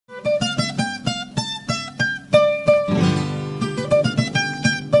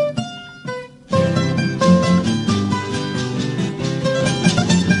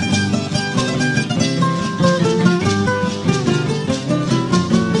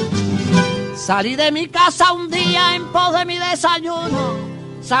Salí de mi casa un día en pos de mi desayuno.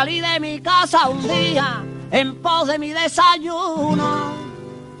 Salí de mi casa un día en pos de mi desayuno.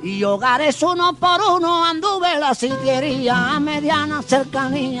 Y hogares uno por uno anduve la sitiería, a mediana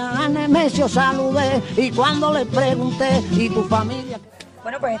cercanía, a Nemesio saludé. Y cuando le pregunté, ¿y tu familia?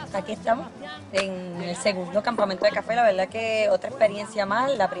 Bueno, pues aquí estamos en el segundo campamento de café. La verdad que otra experiencia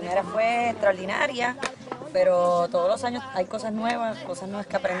más. La primera fue extraordinaria, pero todos los años hay cosas nuevas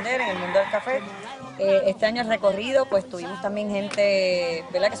que aprender en el mundo del café. Este año el recorrido, pues tuvimos también gente,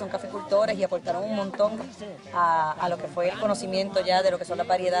 ¿verdad?, que son caficultores y aportaron un montón a lo que fue el conocimiento ya de lo que son las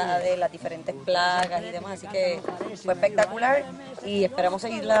variedades, las diferentes plagas y demás. Así que fue espectacular y esperamos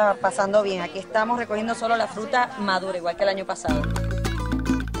seguirla pasando bien. Aquí estamos recogiendo solo la fruta madura, igual que el año pasado.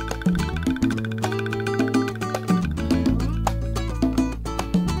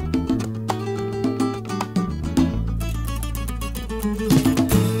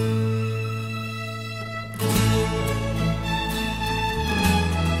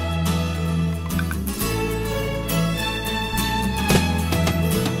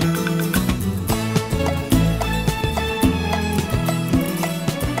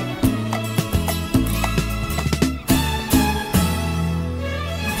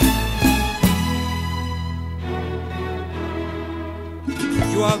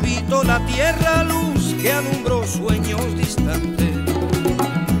 Yo habito la tierra, luz que alumbró sueños distantes,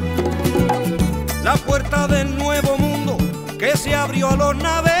 la puerta del nuevo mundo que se abrió a los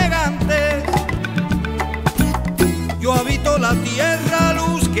navegantes. Yo habito la tierra,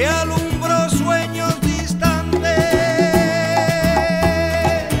 luz que alumbró sueños distantes.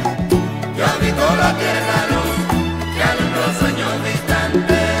 Yo habito la tierra, luz que alumbró sueños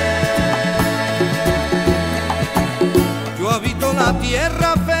distantes. Yo habito la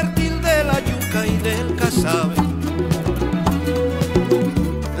tierra fértil de la yuca y del casabe,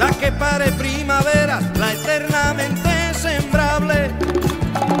 la que pare